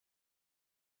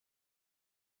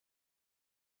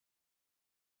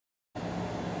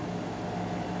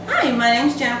Hi, my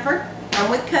name's Jennifer. I'm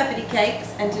with Cuppity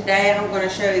Cakes, and today I'm going to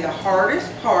show you the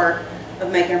hardest part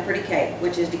of making a pretty cake,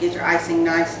 which is to get your icing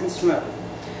nice and smooth.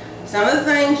 Some of the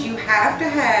things you have to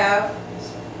have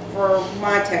for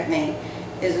my technique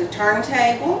is a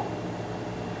turntable,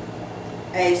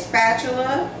 a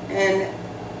spatula, and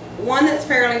one that's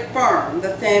fairly firm.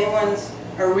 The thin ones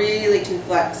are really too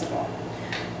flexible.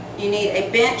 You need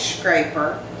a bench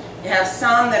scraper. You have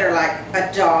some that are like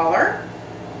 $1,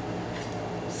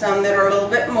 some that are a little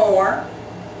bit more,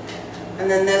 and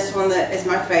then this one that is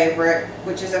my favorite,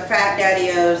 which is a Fat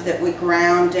Daddy-O's that we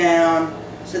ground down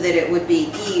so that it would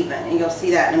be even, and you'll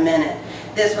see that in a minute.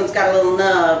 This one's got a little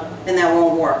nub, and that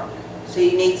won't work. So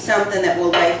you need something that will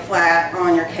lay flat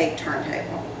on your cake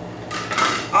turntable.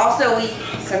 Also, we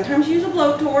sometimes use a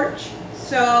blowtorch,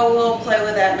 so we'll play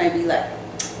with that maybe later.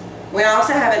 We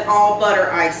also have an all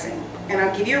butter icing, and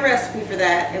I'll give you a recipe for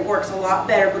that. It works a lot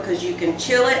better because you can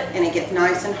chill it and it gets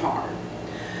nice and hard.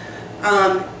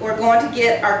 We're going to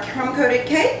get our crumb coated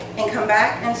cake and come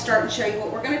back and start and show you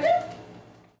what we're going to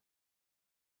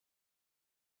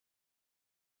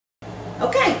do.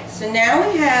 Okay, so now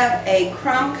we have a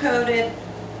crumb coated,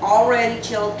 already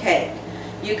chilled cake.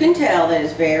 You can tell that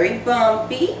it's very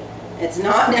bumpy. It's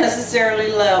not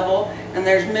necessarily level, and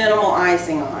there's minimal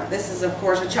icing on it. This is, of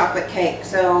course, a chocolate cake,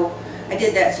 so I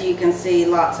did that so you can see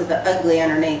lots of the ugly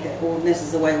underneath it. Well, this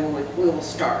is the way we will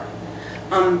start.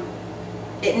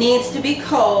 It needs to be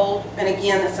cold, and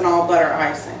again, it's an all butter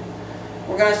icing.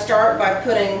 We're going to start by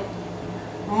putting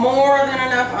more than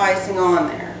enough icing on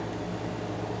there.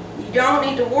 You don't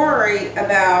need to worry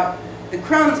about the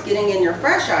crumbs getting in your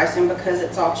fresh icing because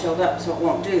it's all chilled up, so it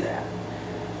won't do that.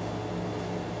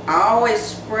 I always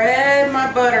spread my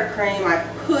buttercream. I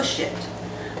push it.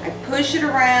 I push it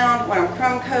around when I'm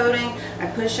crumb coating. I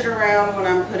push it around when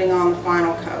I'm putting on the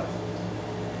final coat.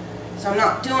 So I'm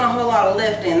not doing a whole lot of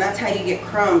lifting. That's how you get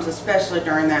crumbs, especially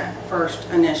during that first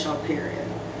initial period.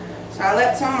 So I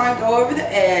let some of mine go over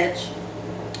the edge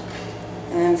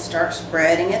and then start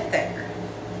spreading it there.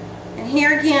 And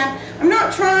here again, I'm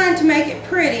not trying to make it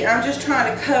pretty. I'm just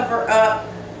trying to cover up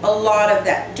a lot of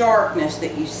that darkness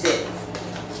that you see.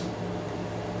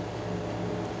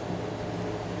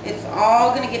 It's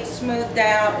all going to get smoothed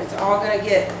out. It's all going to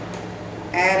get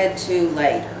added to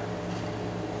later.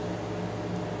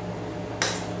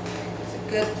 It's a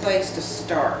good place to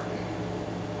start.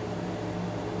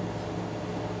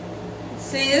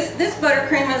 See, this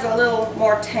buttercream is a little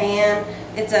more tan.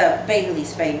 It's a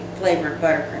Bailey's flavored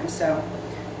buttercream, so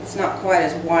it's not quite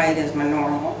as white as my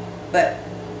normal, but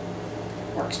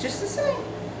works just the same.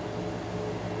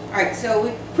 Alright, so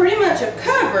we pretty much have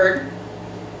covered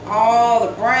all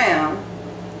the brown,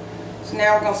 so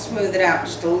now we're going to smooth it out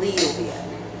just a little bit.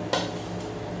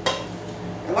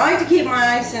 I like to keep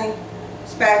my icing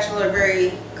spatula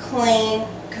very clean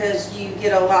because you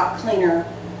get a lot cleaner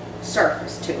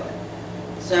surface to it.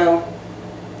 So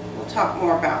we'll talk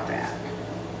more about that.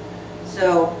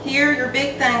 So here your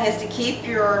big thing is to keep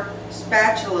your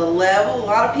spatula level. A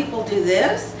lot of people do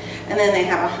this and then they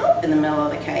have a hump in the middle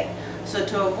of the cake. So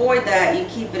to avoid that, you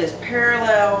keep it as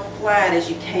parallel, flat as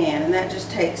you can, and that just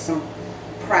takes some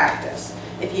practice.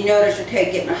 If you notice your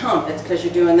cake getting a hump, it's because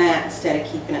you're doing that instead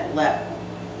of keeping it level.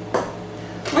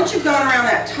 Once you've gone around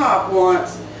that top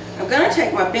once, I'm going to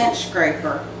take my bench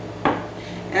scraper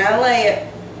and I lay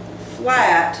it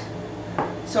flat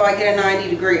so I get a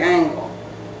 90-degree angle.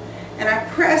 And I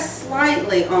press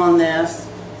slightly on this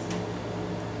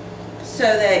so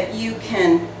that you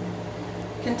can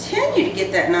continue to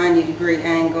get that 90-degree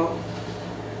angle.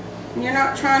 And you're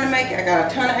not trying to make it. I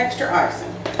got a ton of extra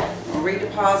icing. I'll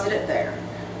redeposit it there.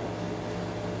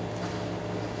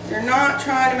 You're not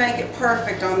trying to make it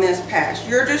perfect on this pass.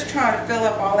 You're just trying to fill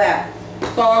up all that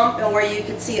bump and where you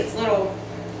can see its little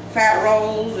fat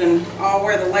rolls and all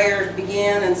where the layers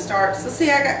begin and start. So see,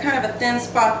 I got kind of a thin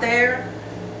spot there.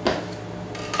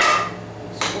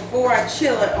 So before I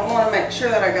chill it, I want to make sure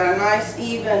that I got a nice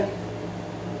even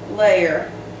layer.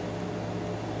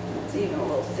 It's even a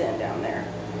little thin down there.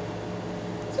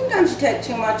 Sometimes you take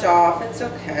too much off. It's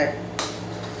okay.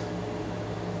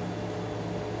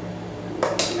 I'm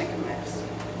going to make a mess.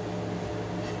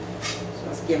 So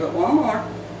let's give it one more.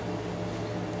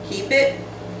 Keep it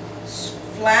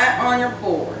flat on your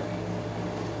board.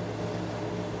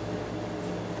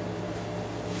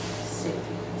 Let's see if you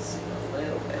can see a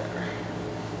little better.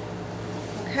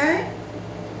 Okay?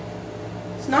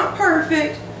 It's not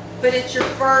perfect, but it's your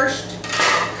first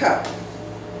coat.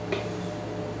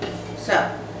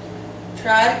 So,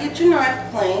 try to get your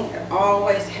knife clean. It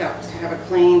always helps to have a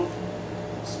clean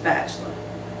spatula.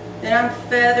 Then I'm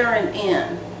feathering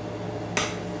in.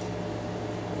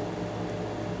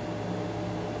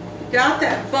 got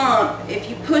that bump, if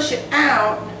you push it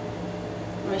out,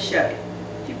 let me show you.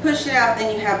 If you push it out,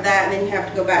 then you have that, and then you have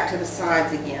to go back to the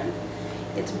sides again.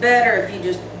 It's better if you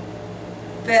just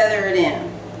feather it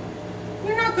in.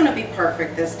 You're not going to be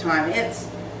perfect this time. It's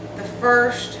the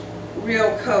first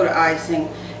real coat of icing,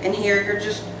 and here you're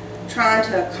just trying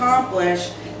to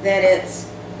accomplish that it's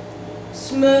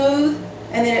smooth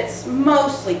and that it's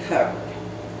mostly covered.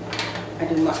 I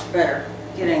do much better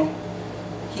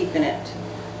keeping it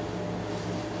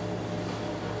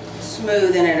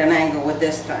smooth and at an angle with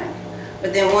this thing.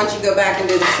 But then once you go back and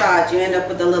do the sides, you end up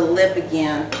with a little lip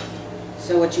again.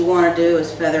 So what you want to do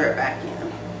is feather it back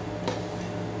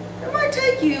in. It might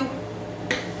take you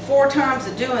 4 times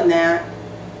of doing that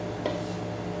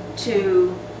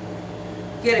to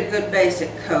get a good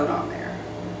basic coat on there.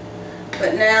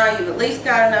 But now you've at least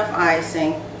got enough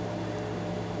icing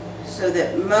so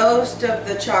that most of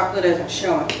the chocolate isn't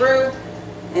showing through,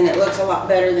 and it looks a lot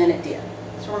better than it did.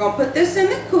 So we're going to put this in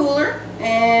the cooler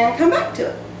and come back to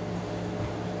it.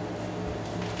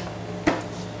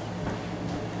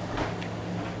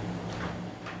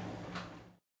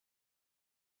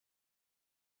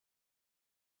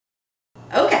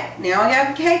 Okay, now we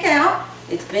have the cake out.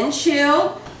 It's been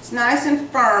chilled. It's nice and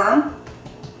firm.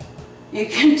 You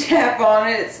can tap on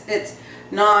it. It's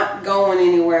not going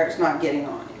anywhere. It's not getting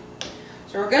on you.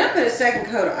 So we're going to put a second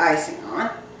coat of icing on.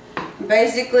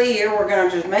 Basically here we're going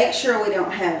to just make sure we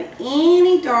don't have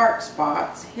any dark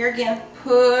spots. Here again,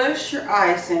 push your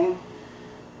icing.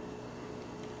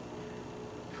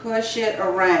 Push it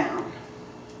around.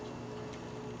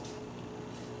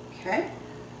 Okay.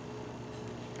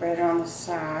 Spread it on the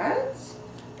sides.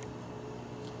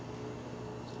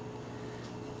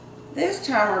 This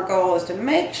time our goal is to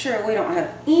make sure we don't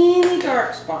have any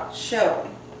dark spots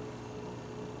showing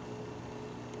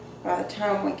by the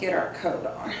time we get our coat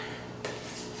on.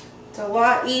 It's a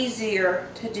lot easier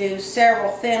to do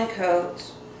several thin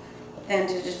coats than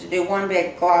to just do one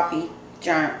big gloppy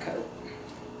giant coat.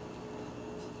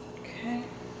 Okay.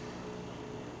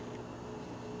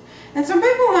 And some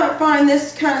people might find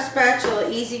this kind of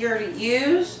spatula easier to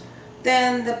use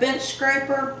than the bench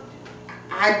scraper.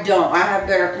 I don't. I have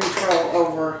better control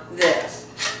over this.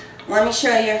 Let me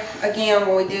show you again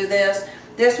when we do this.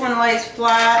 This one lays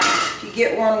flat. If you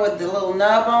get one with the little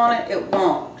nub on it, it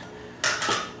won't.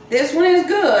 This one is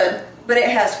good, but it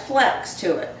has flex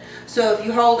to it. So if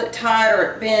you hold it tight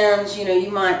or it bends, you know,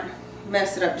 you might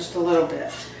mess it up just a little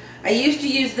bit. I used to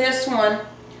use this one,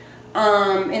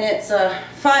 and it's a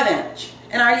 5-inch.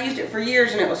 And I used it for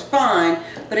years and it was fine,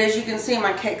 but as you can see,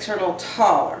 my cakes are a little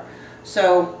taller.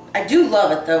 So I do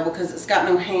love it though, because it's got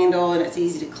no handle and it's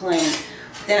easy to clean.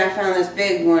 Then I found this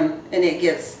big one and it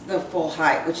gets the full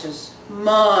height, which is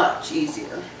much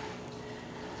easier.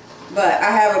 But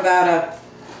I have about a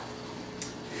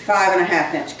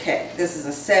 5.5-inch cake. This is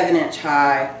a 7-inch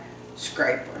high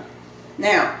scraper.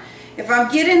 Now, if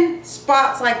I'm getting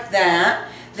spots like that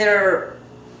that are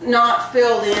not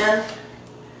filled in,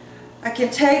 I can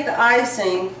take the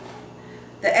icing,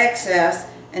 the excess,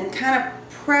 and kind of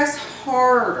press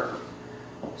harder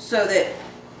so that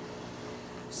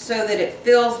it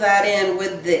fills that in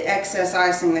with the excess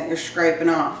icing that you're scraping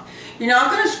off. You're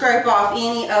not going to scrape off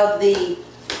any of the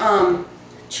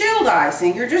chilled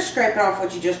icing. You're just scraping off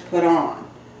what you just put on.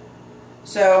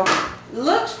 So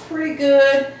looks pretty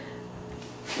good.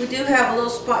 We do have a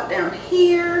little spot down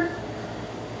here,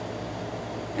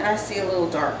 and I see a little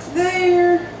dark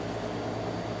there.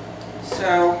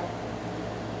 So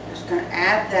I'm just going to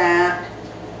add that.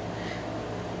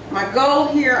 My goal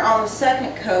here on the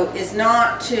second coat is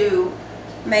not to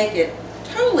make it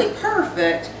totally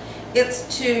perfect.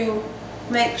 It's to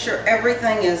make sure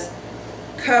everything is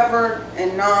covered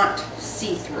and not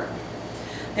see-through.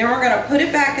 Then we're going to put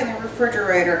it back in the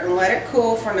refrigerator and let it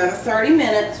cool for another 30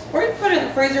 minutes, or you can put it in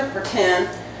the freezer for 10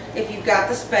 if you've got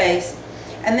the space.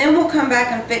 And then we'll come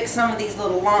back and fix some of these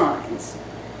little lines.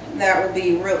 That will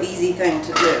be a real easy thing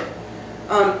to do.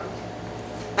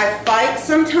 I fight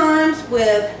sometimes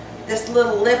with this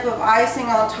little lip of icing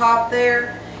on top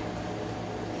there.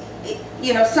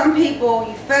 You know, some people,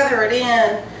 you feather it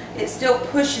in, it still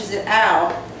pushes it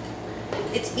out.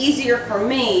 It's easier for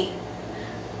me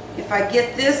if I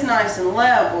get this nice and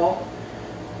level.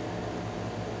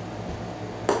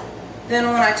 Then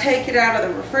when I take it out of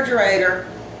the refrigerator,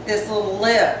 this little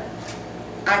lip,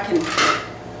 I can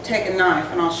take a knife,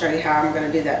 and I'll show you how I'm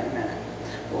going to do that in a minute.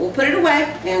 But we'll put it away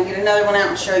and get another one out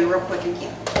and show you real quick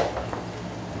again.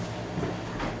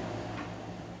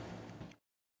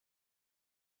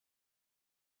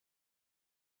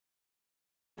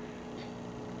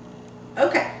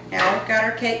 Okay, now we've got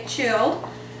our cake chilled.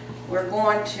 We're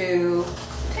going to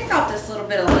take off this little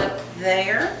bit of lip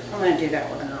there. I'm going to do that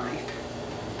with a knife.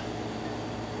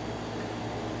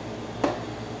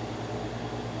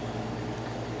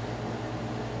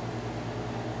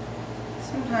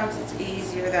 Sometimes it's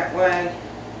easier that way.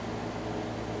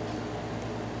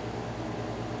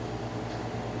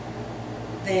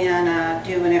 Than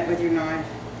doing it with your knife.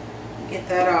 Get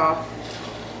that off.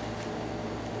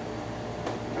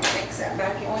 I'll mix that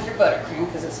back in with your buttercream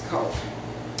because it's cold.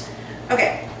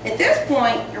 Okay, at this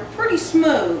point you're pretty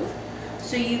smooth,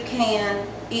 so you can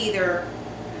either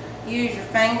use your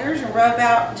fingers and rub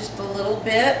out just a little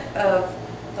bit of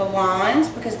the lines,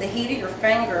 because the heat of your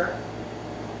finger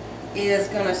is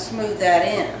going to smooth that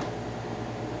in.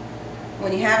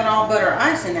 When you have an all butter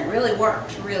icing, that really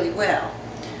works really well.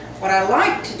 What I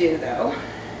like to do though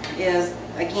is,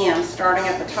 again, starting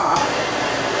at the top,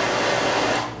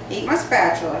 heat my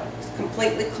spatula, it's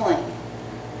completely clean,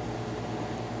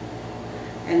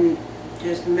 and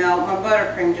just melt my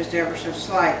buttercream just ever so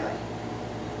slightly.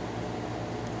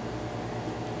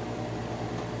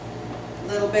 A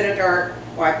little bit of dirt,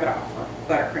 wipe it off.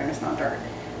 Buttercream is not dirt.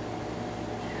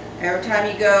 Every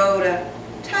time you go to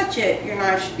touch it, your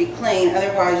knife should be clean,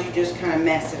 otherwise you just kind of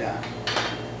mess it up.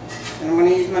 And I'm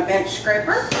going to use my bench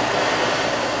scraper.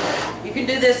 You can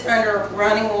do this under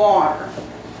running water,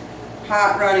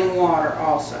 hot running water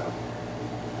also.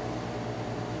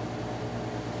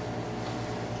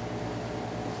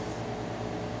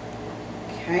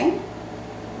 Okay,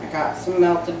 I got some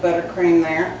melted buttercream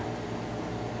there.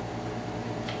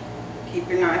 Keep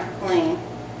your knife clean.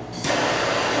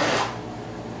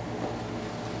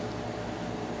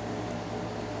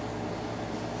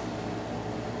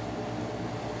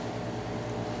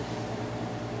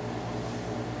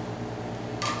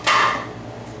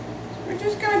 We're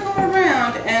just going to go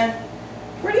around, and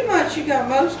pretty much you got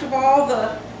most of all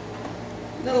the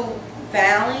little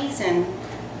valleys and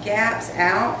gaps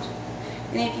out.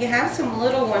 And if you have some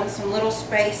little ones, some little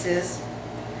spaces,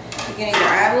 you can either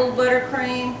add a little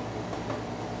buttercream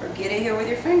or get it here with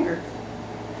your finger.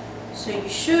 So you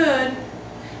should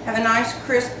have a nice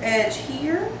crisp edge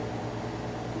here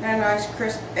and a nice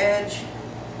crisp edge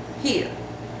here.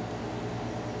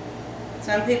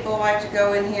 Some people like to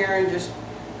go in here and just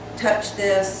touch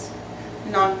this,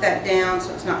 knock that down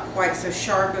so it's not quite so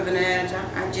sharp of an edge.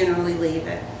 I generally leave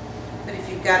it. But if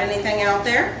you've got anything out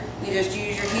there, you just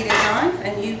use your heated knife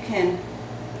and you can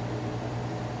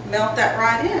melt that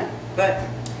right in. But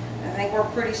I think we're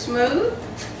pretty smooth.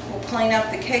 We'll clean up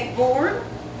the cake board,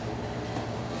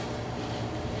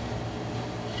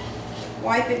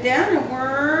 wipe it down, and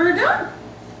we're done.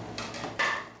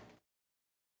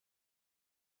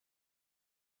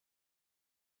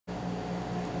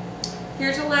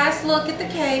 Here's a last look at the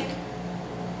cake.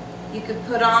 You could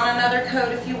put on another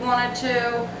coat if you wanted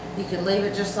to. You could leave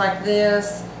it just like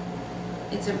this.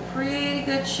 It's in pretty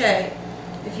good shape.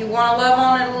 If you want to love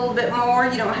on it a little bit more,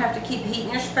 you don't have to keep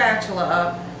heating your spatula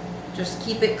up. Just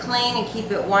keep it clean and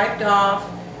keep it wiped off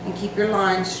and keep your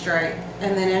lines straight.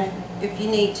 And then if you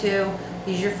need to,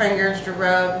 use your fingers to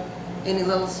rub any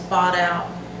little spot out.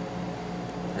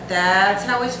 But that's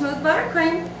how we smooth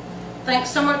buttercream. Thanks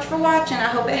so much for watching. I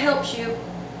hope it helps you.